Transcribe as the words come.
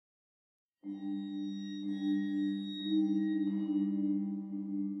Hey!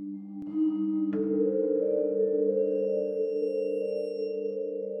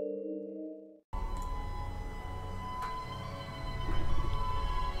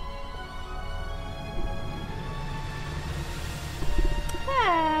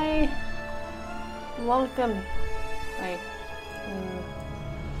 Welcome. Wait.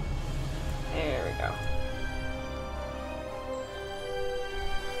 There we go.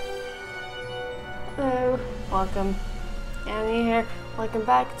 Hello. Welcome. Annie here. Welcome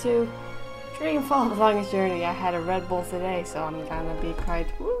back to Dreamfall, the longest journey. I had a Red Bull today, so I'm gonna be quite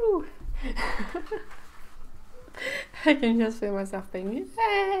woo. I can just feel myself being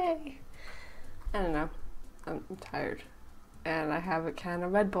yay. I don't know. I'm tired. And I have a can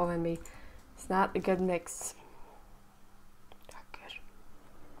of Red Bull in me. It's not a good mix. Not good.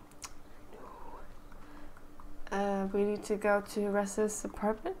 No. We need to go to Russ's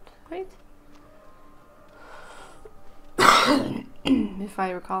apartment, right? If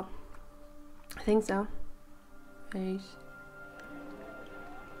I recall. I think so. Right.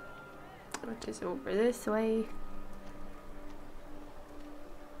 Which is over this way.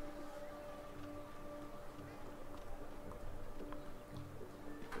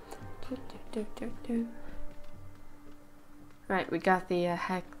 Right, we got the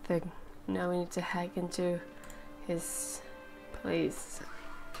hack thing. Now we need to hack into his place.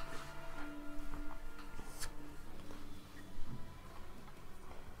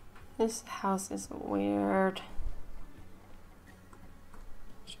 This house is weird.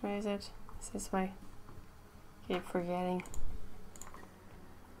 Which way is it? It's this way. Keep forgetting.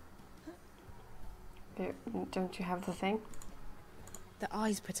 Don't you have the thing? The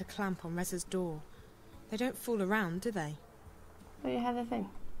eyes put a clamp on Reza's door. They don't fool around, do they? Oh, you have the thing.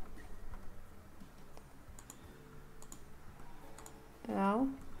 No?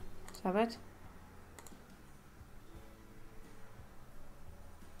 Stop it.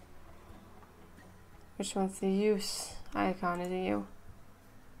 Which one's the use icon? Is it you?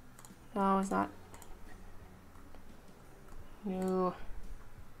 No, it's not. No.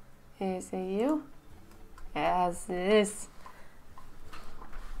 Is it you? Yes, it is.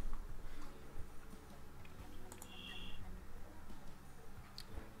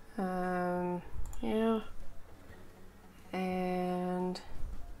 You. And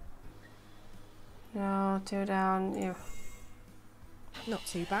no, 2 down, you. Not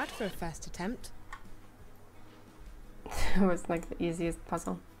too bad for a first attempt. It was like the easiest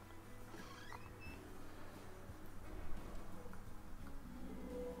puzzle.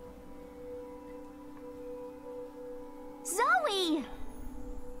 Zoe!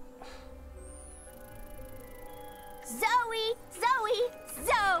 Zoe! Zoe!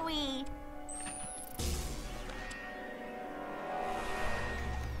 Zoe!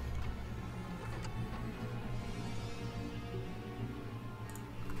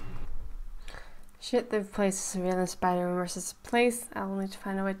 Shit, they've placed surveillance spider in Mercer's place. I'll need to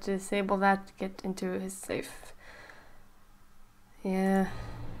find a way to disable that to get into his safe. Yeah,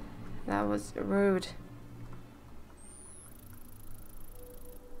 that was rude.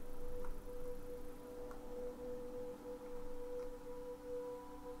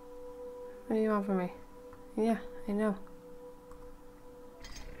 What do you want from me? Yeah, I know.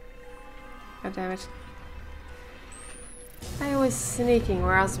 God damn it. I was sneaking.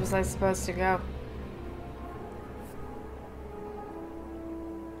 Where else was I supposed to go?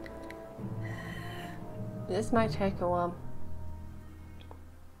 This might take a while.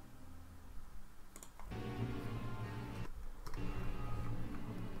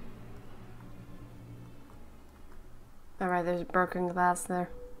 Alright, there's broken glass there.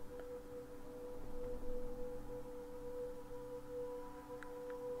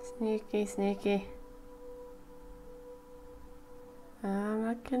 Sneaky, sneaky. I'm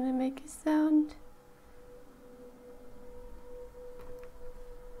not gonna make a sound.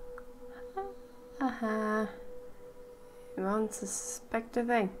 You won't suspect a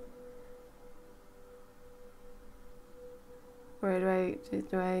thing. Where do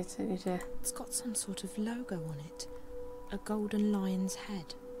I need to? It's got some sort of logo on it. A golden lion's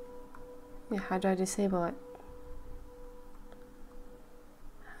head. Yeah, how do I disable it?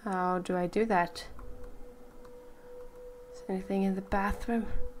 How do I do that? Is there anything in the bathroom?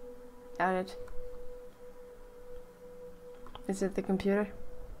 Doubt it. Is it the computer?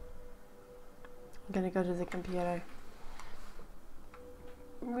 I'm gonna go to the computer.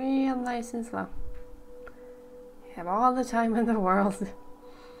 Real nice and slow. You have all the time in the world.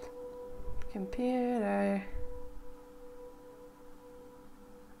 Computer.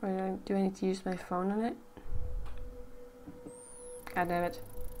 Or do I need to use my phone on it? God damn it.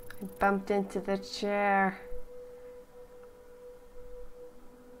 I bumped into the chair.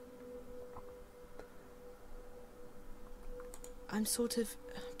 I'm sort of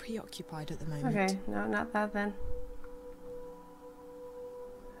preoccupied at the moment. Okay, no, not that then.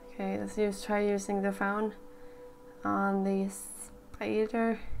 Okay, try using the phone on the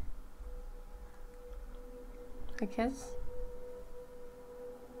spider, I guess.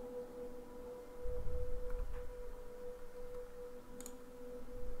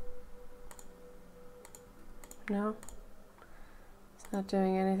 No, it's not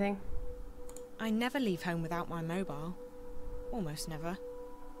doing anything. I never leave home without my mobile. Almost never.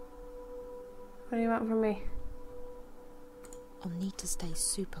 What do you want from me? I'll need to stay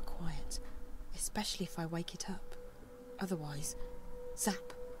super quiet, especially if I wake it up. Otherwise,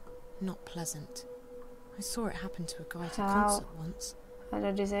 zap. Not pleasant. I saw it happen to a guy at a concert once. How do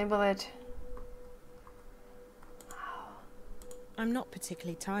I disable it? I'm not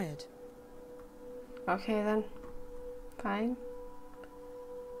particularly tired. Okay then. Fine.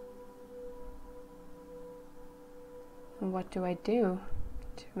 And what do I do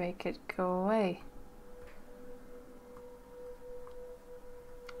to make it go away?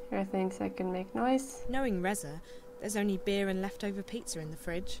 Here are things that can make noise. Knowing Reza, there's only beer and leftover pizza in the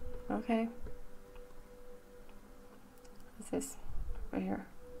fridge. Okay. What's this? Right here.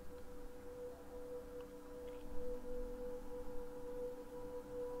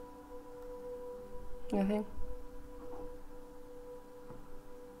 Nothing.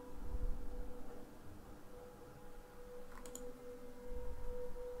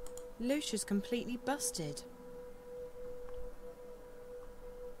 Lucia's completely busted.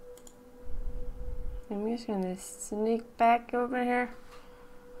 I'm just gonna sneak back over here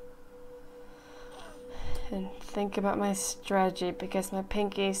and think about my strategy because my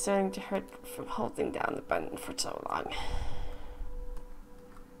pinky is starting to hurt from holding down the button for so long.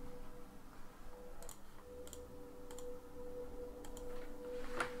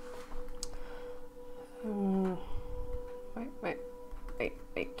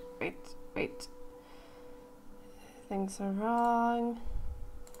 Wait. Things are wrong.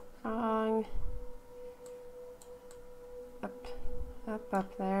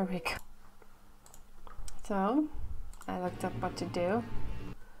 Up, there we go. So, I looked up what to do.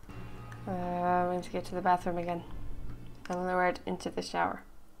 I'm going to get to the bathroom again. I'll lower it into the shower.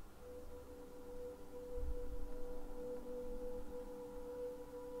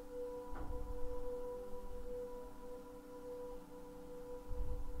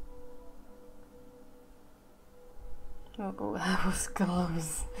 Oh, that was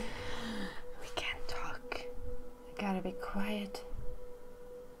close. We can't talk. I gotta be quiet.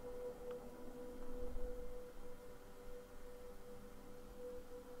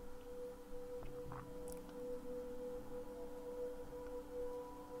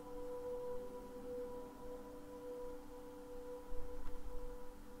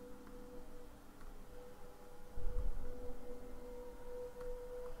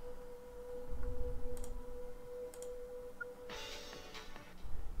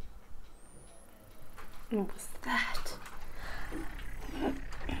 What was that?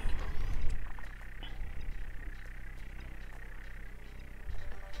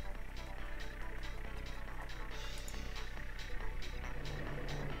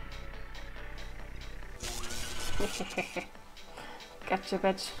 Gotcha,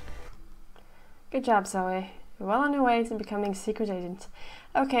 bitch. Good job, Zoe. You're well on your way to becoming a secret agent.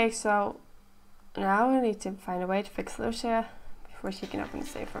 Okay, so now I need to find a way to fix Lucia before she can open the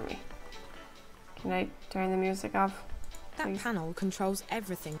safe for me. Can I turn the music off? That Please? panel controls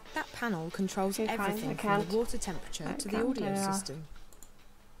everything. That panel controls Okay, fine, everything I from can't. the water temperature I to the can't audio turn it off. system.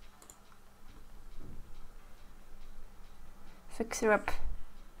 Fix her up.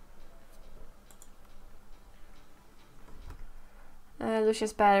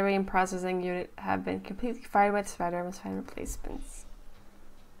 Lucia's battery and processing unit have been completely fired by the spider and must find replacements.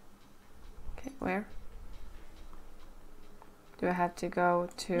 Okay, where? Do I have to go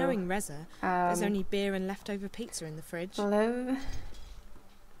to... Knowing Reza, there's only beer and leftover pizza in the fridge. Live?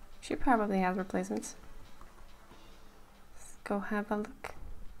 She probably has replacements. Let's go have a look.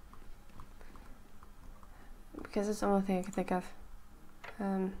 Because it's the only thing I can think of.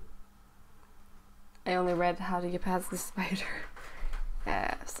 I only read how to get past the spider.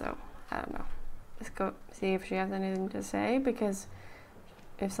 So, I don't know. Let's go see if she has anything to say, because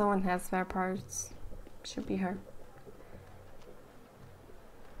if someone has spare parts, it should be her.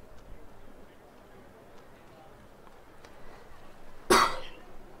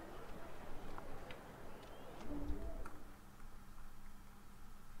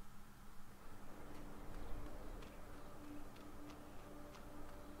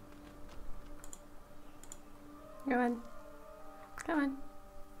 Go on. Come on.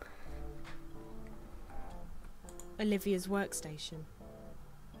 Olivia's workstation.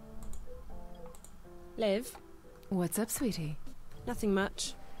 Liv? What's up, sweetie? Nothing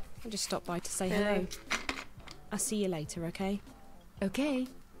much. I just stopped by to say hello. I'll see you later, okay? Okay.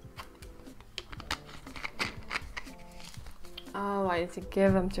 Oh, I need to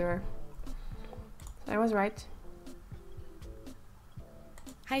give them to her. I was right.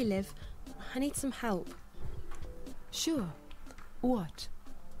 Hey, Liv. I need some help. Sure. What?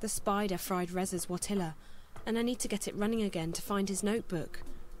 The spider fried Reza's Watilla, and I need to get it running again to find his notebook.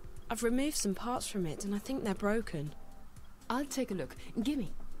 I've removed some parts from it, and I think they're broken. I'll take a look.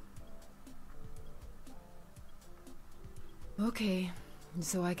 Gimme. Okay,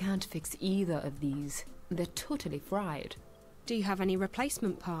 so I can't fix either of these. They're totally fried. Do you have any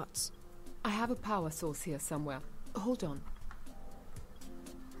replacement parts? I have a power source here somewhere. Hold on.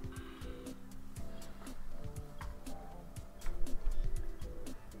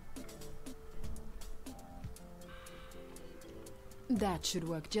 That should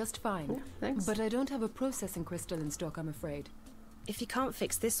work just fine. Yeah, thanks. But I don't have a processing crystal in stock, I'm afraid. If you can't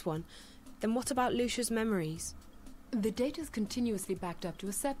fix this one, then what about Lucia's memories? The data's continuously backed up to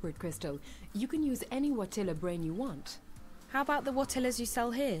a separate crystal. You can use any Watilla brain you want. How about the Watillas you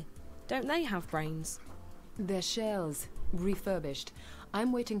sell here? Don't they have brains? They're shells, refurbished.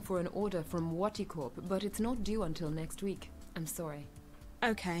 I'm waiting for an order from Waticorp, but it's not due until next week. I'm sorry.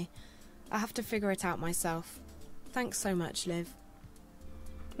 Okay. I'll have to figure it out myself. Thanks so much, Liv.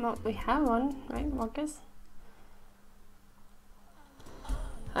 Well, we have one, right, Marcus?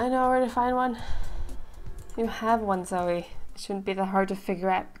 I know where to find one. You have one, Zoe. It shouldn't be that hard to figure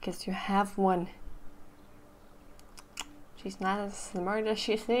out because you have one. She's not as smart as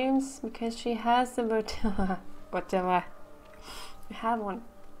she seems because she has the Watilla. Watilla. You have one.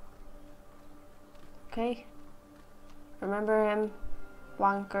 Okay? Remember him,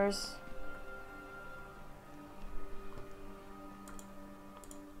 Wonkers.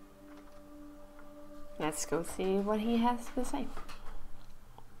 Let's go see what he has to say.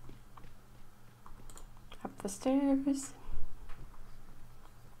 Up the stairs.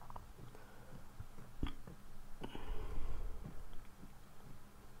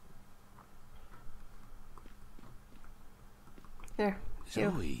 There.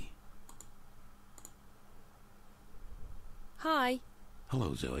 You. Zoe. Hi.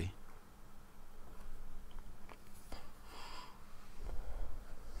 Hello, Zoe.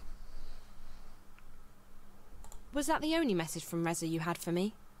 Was that the only message from Reza you had for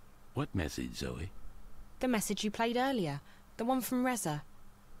me? What message, Zoe? The message you played earlier. The one from Reza.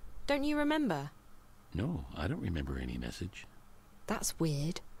 Don't you remember? No, I don't remember any message. That's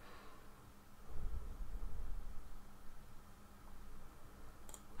weird.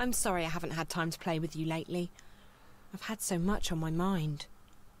 I'm sorry I haven't had time to play with you lately. I've had so much on my mind.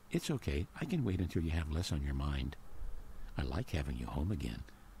 It's okay. I can wait until you have less on your mind. I like having you home again.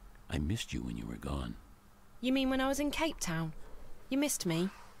 I missed you when you were gone. You mean when I was in Cape Town? You missed me?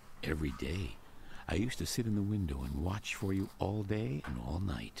 Every day. I used to sit in the window and watch for you all day and all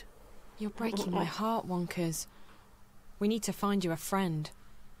night. You're breaking my heart, Wonkers. We need to find you a friend.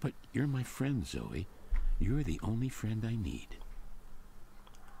 But you're my friend, Zoe. You're the only friend I need.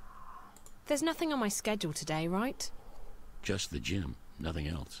 There's nothing on my schedule today, right? Just the gym, nothing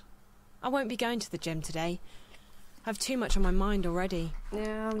else. I won't be going to the gym today. I have too much on my mind already.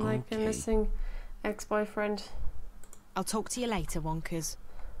 Yeah, I'm like a Okay. missing ex-boyfriend. I'll talk to you later, Wonkers.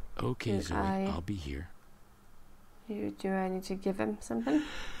 Okay, Did Zoe, I- I'll be here. Do I need to give him something?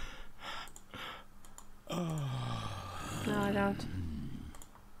 No, I don't.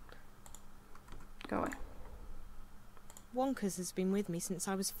 Go away. Wonkers has been with me since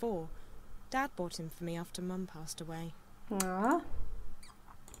I was 4. Dad bought him for me after Mum passed away. Aww.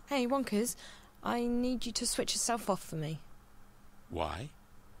 Hey, Wonkers, I need you to switch yourself off for me. Why?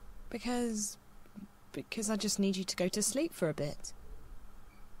 Because I just need you to go to sleep for a bit.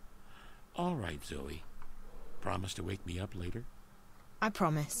 All right, Zoe. Promise to wake me up later? I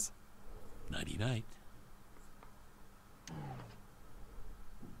promise. Nighty-night.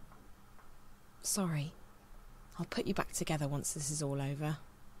 Sorry. I'll put you back together once this is all over.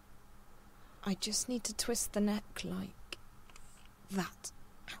 I just need to twist the neck like that.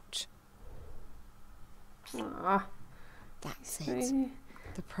 Ouch. Aw. That's it. Really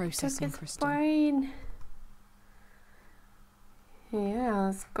The took processing his crystal. brain. Yeah,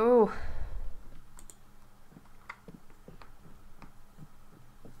 let's go.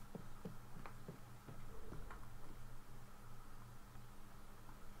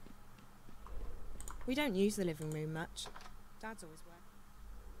 We don't use the living room much. Dad's always working.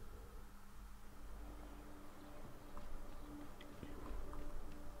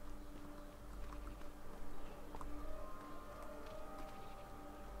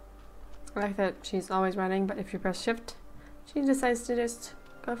 I like that she's always running, but if you press shift, she decides to just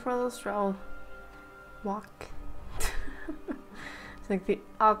go for a little stroll. Walk. It's like the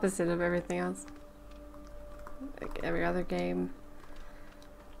opposite of everything else. Like every other game.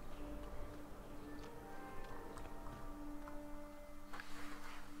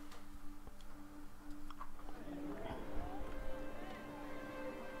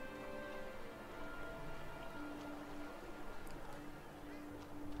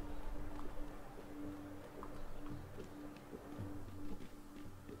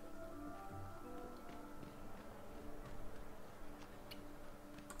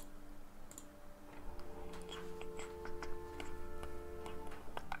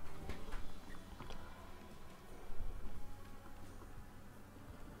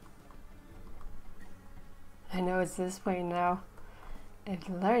 I know it's this way now. I've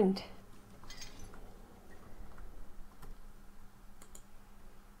learned.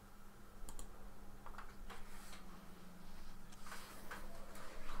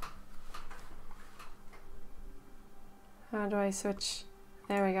 How do I switch?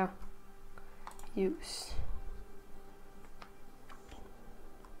 There we go. Use.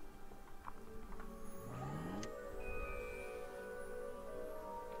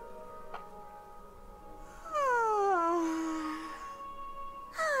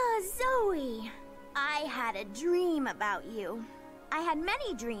 Zoe, I had a dream about you. I had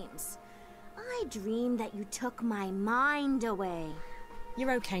many dreams. I dreamed that you took my mind away.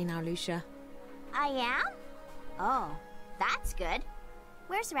 You're okay now, Lucia. I am? Oh, that's good.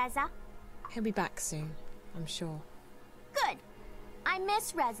 Where's Reza? He'll be back soon, I'm sure. Good. I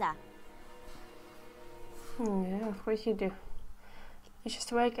miss Reza. Yeah, of course you do. She's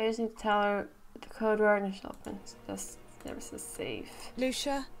just awake. I just need to tell her the code word and she'll open. Just never so safe.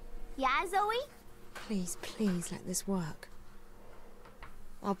 Lucia, Yeah, Zoe? please, please let this work.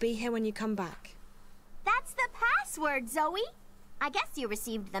 I'll be here when you come back. That's the password, Zoe. I guess you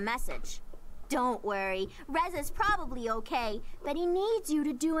received the message. Don't worry, Reza's probably okay, but he needs you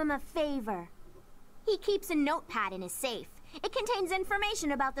to do him a favor. He keeps a notepad in his safe. It contains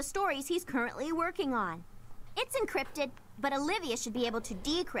information about the stories he's currently working on. It's encrypted, but Olivia should be able to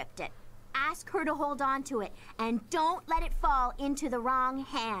decrypt it. Ask her to hold on to it, and don't let it fall into the wrong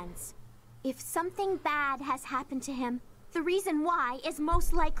hands. If something bad has happened to him, the reason why is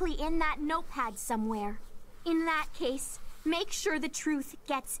most likely in that notepad somewhere. In that case, make sure the truth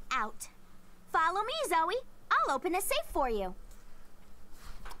gets out. Follow me, Zoe. I'll open a safe for you.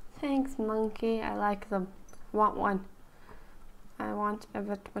 Thanks, monkey. I like them. Want one. I want a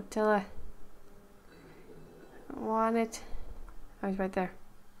Matilla. I want it. Oh, he's right there.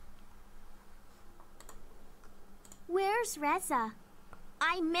 Where's Reza?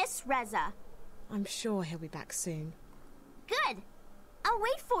 I miss Reza. I'm sure he'll be back soon. Good. I'll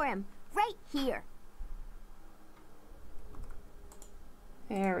wait for him, right here.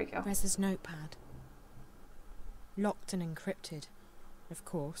 There we go. Reza's notepad. Locked and encrypted, of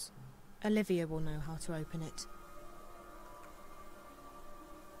course. Olivia will know how to open it.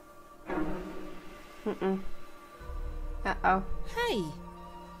 Uh-oh. Hey!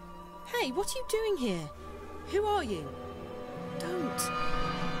 Hey, what are you doing here? Who are you? Don't.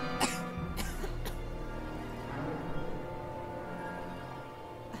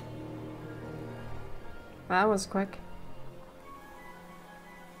 That was quick.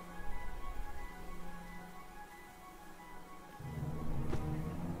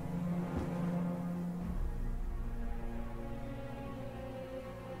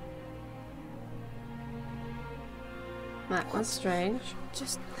 That was strange.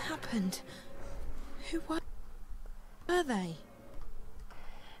 Just happened. Who were they?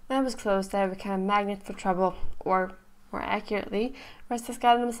 That was close to have become a magnet for trouble, or more accurately, Restus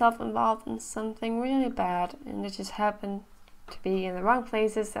got himself involved in something really bad, and it just happened to be in the wrong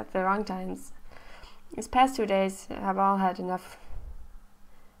places at the wrong times. These past 2 days have had enough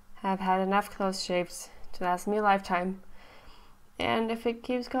close shaves to last me a lifetime, and if it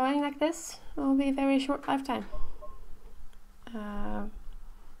keeps going like this, it will be a very short lifetime.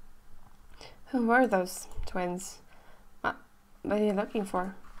 Who were those twins? What are they looking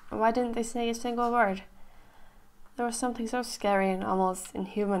for? Why didn't they say a single word? There was something so scary and almost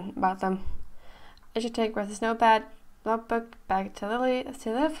inhuman about them. I should take Bertha's notebook back to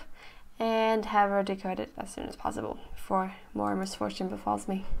Liv and have her decode it as soon as possible before more misfortune befalls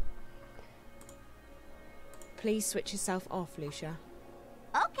me. Please switch yourself off, Lucia.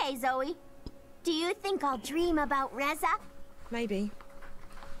 Okay, Zoe. Do you think I'll dream about Reza? Maybe.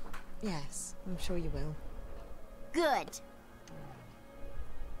 Yes, I'm sure you will. Good.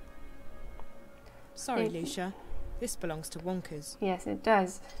 Sorry, Lucia. This belongs to Wonkers. Yes, it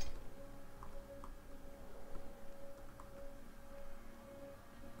does.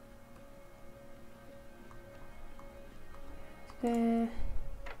 Oh,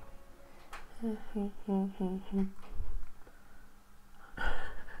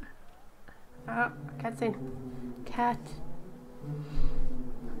 cutscene. Cat.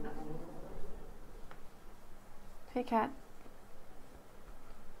 Hey, cat.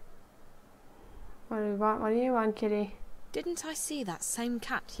 What do you want? What do you want, kitty? Didn't I see that same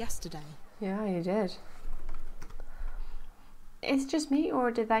cat yesterday? Yeah, you did. Is it just me,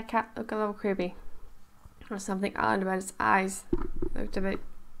 or did that cat look a little creepy? Or something odd about its eyes? Looked a bit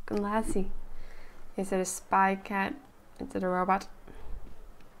glassy. Is it a spy cat? Is it a robot?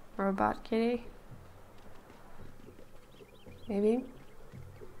 Robot kitty? Maybe?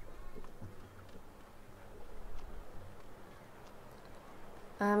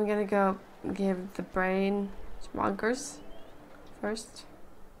 I'm gonna go give the brain wonkers first.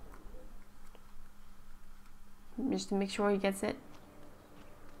 Just to make sure he gets it.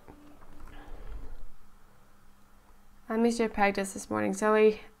 I missed your practice this morning,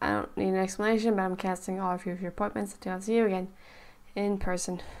 Zoe. I don't need an explanation, but I'm cancelling all of your appointments until I see you again in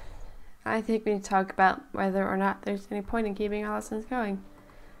person. I think we need to talk about whether or not there's any point in keeping our lessons going.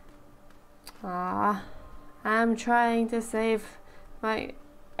 I'm trying to save my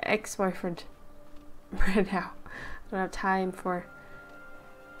ex-boyfriend right now. I don't have time for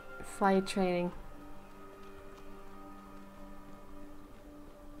flight training.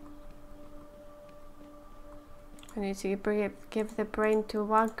 I need to give the brain to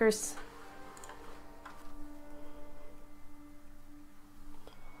wonkers.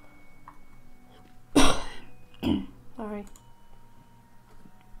 Sorry.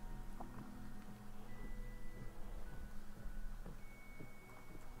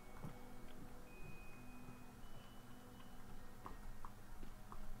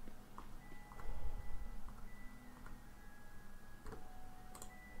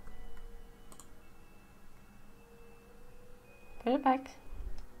 Put it back.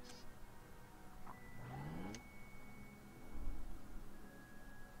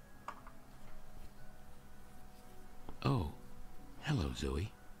 Oh, hello,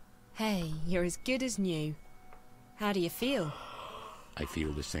 Zoe. Hey, you're as good as new. How do you feel? I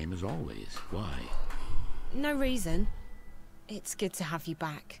feel the same as always. Why? No reason. It's good to have you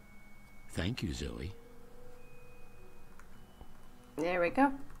back. Thank you, Zoe. There we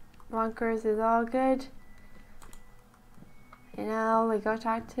go. Wonkers is all good. And now we go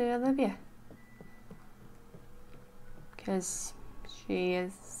talk to Olivia. Because she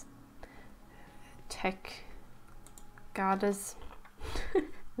is tech goddess.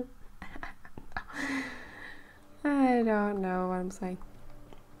 I don't know what I'm saying.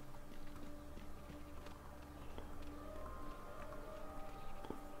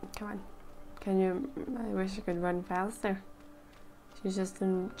 Come on. Can you? I wish I could run faster. She's just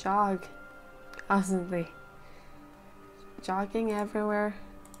in jog constantly. Jogging everywhere.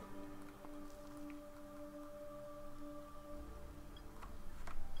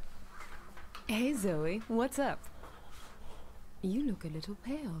 Hey Zoe, what's up? You look a little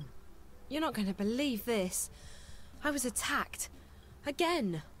pale. You're not going to believe this. I was attacked.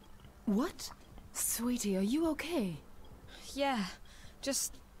 Again. What? Sweetie, are you okay? Yeah,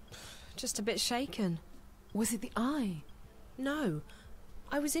 just a bit shaken. Was it the eye? No.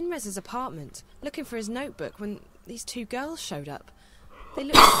 I was in Rez's apartment, looking for his notebook when these two girls showed up. They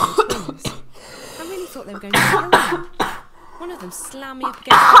looked like they were twins. I really thought they were going to kill me. One of them slammed me up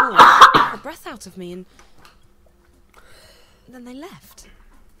against the wall, took the breath out of me, and then they left.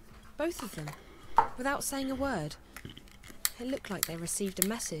 Both of them, without saying a word. It looked like they received a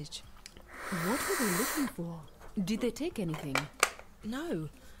message. What were they looking for? Did they take anything? No,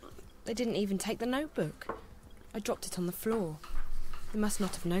 they didn't even take the notebook. I dropped it on the floor. They must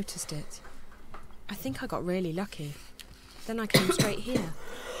not have noticed it. I think I got really lucky. Then I came straight here.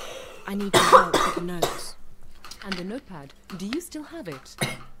 I need your help with the notes. And the notepad, do you still have it?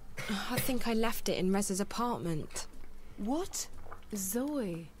 I think I left it in Rez's apartment. What?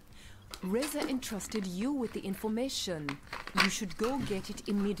 Zoe, Reza entrusted you with the information. You should go get it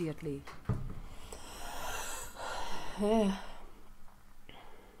immediately. Yeah.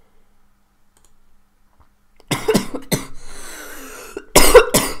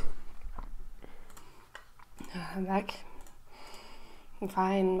 I'm back. I'm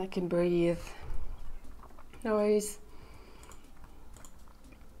fine. I can breathe. No worries.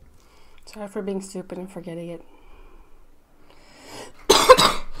 Sorry for being stupid and forgetting it.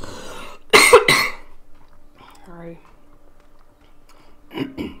 Sorry.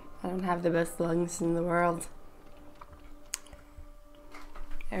 I don't have the best lungs in the world.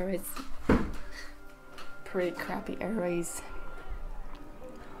 Airways. Pretty crappy airways.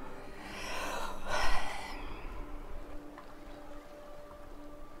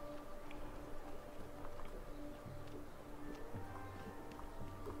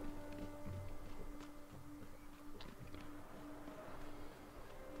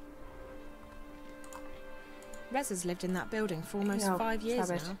 Rez has lived in that building for almost No, 5 years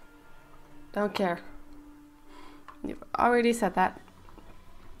stop it. now. Don't care. You've already said that.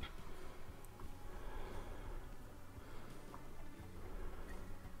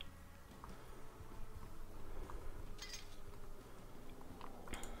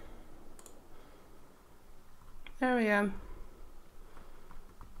 There we go.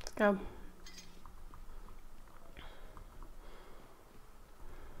 Let's go.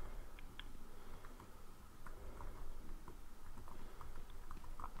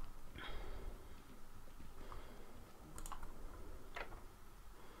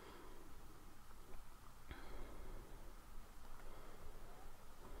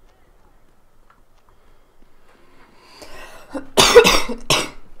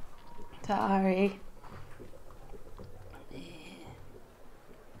 Sorry.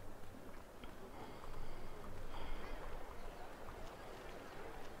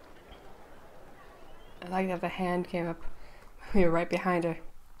 I like that the hand came up. We were right behind her.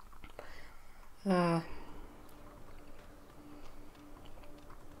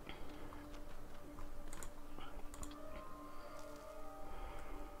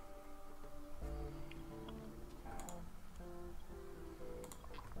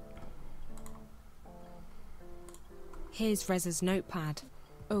 Here's Rez's notepad.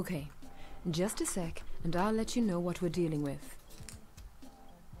 Okay, just a sec, and I'll let you know what we're dealing with.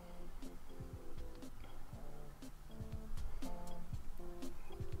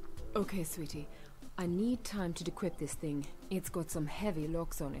 Okay, sweetie. I need time to decrypt this thing. It's got some heavy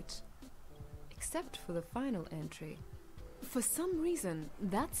locks on it. Except for the final entry. For some reason,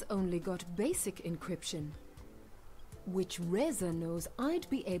 that's only got basic encryption. Which Reza knows I'd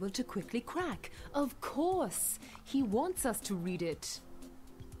be able to quickly crack. Of course! He wants us to read it.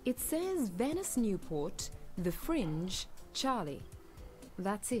 It says Venice Newport, The Fringe, Charlie.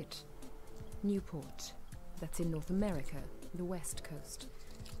 That's it. Newport. That's in North America, the West Coast.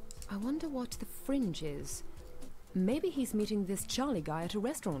 I wonder what the Fringe is. Maybe he's meeting this Charlie guy at a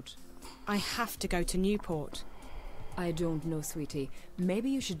restaurant. I have to go to Newport. I don't know, sweetie. Maybe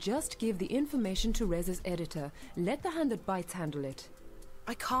you should just give the information to Rez's editor. Let the hand that bites handle it.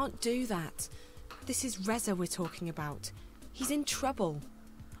 I can't do that. This is Reza we're talking about. He's in trouble.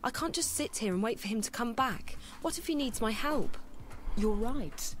 I can't just sit here and wait for him to come back. What if he needs my help? You're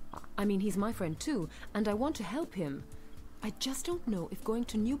right. I mean, he's my friend too, and I want to help him. I just don't know if going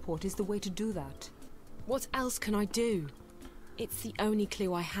to Newport is the way to do that. What else can I do? It's the only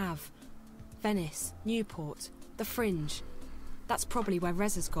clue I have. Venice, Newport, the Fringe. That's probably where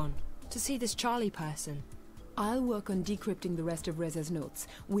Reza's gone, to see this Charlie person. I'll work on decrypting the rest of Reza's notes.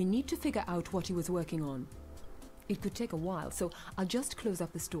 We need to figure out what he was working on. It could take a while, so I'll just close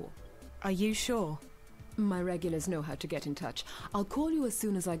up the store. Are you sure? My regulars know how to get in touch. I'll call you as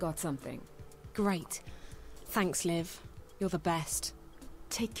soon as I got something. Great. Thanks, Liv. You're the best.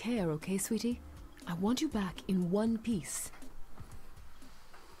 Take care, okay, sweetie? I want you back in one piece.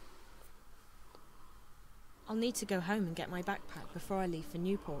 I'll need to go home and get my backpack before I leave for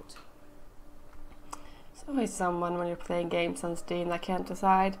Newport. There's always someone when you're playing games on Steam that can't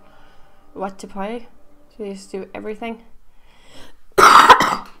decide what to play. So you just do everything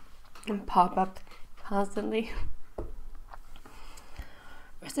and pop up constantly.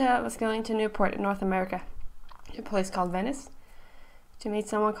 Reza was going to Newport in North America, a place called Venice, to meet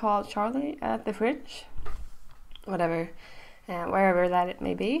someone called Charlie at the Fringe. Whatever, wherever that it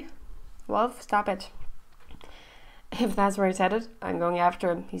may be. Wolf, stop it. If that's where he's headed, I'm going after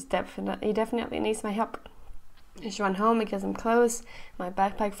him. He definitely needs my help. I should run home and get some clothes, my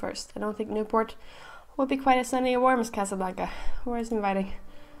backpack first. I don't think Newport will be quite as sunny and warm as Casablanca. Or as inviting.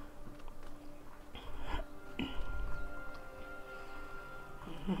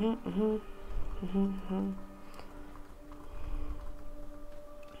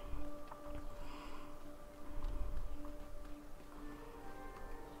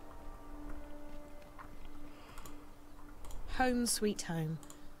 Home sweet home.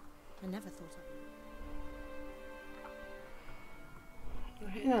 I never thought of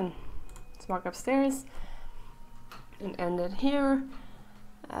Okay then, let's walk upstairs and end it here.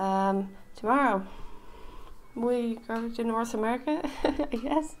 Tomorrow we go to North America, I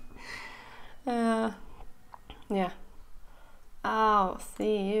guess. Yeah. I'll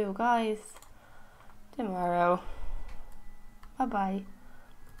see you guys tomorrow. Bye bye.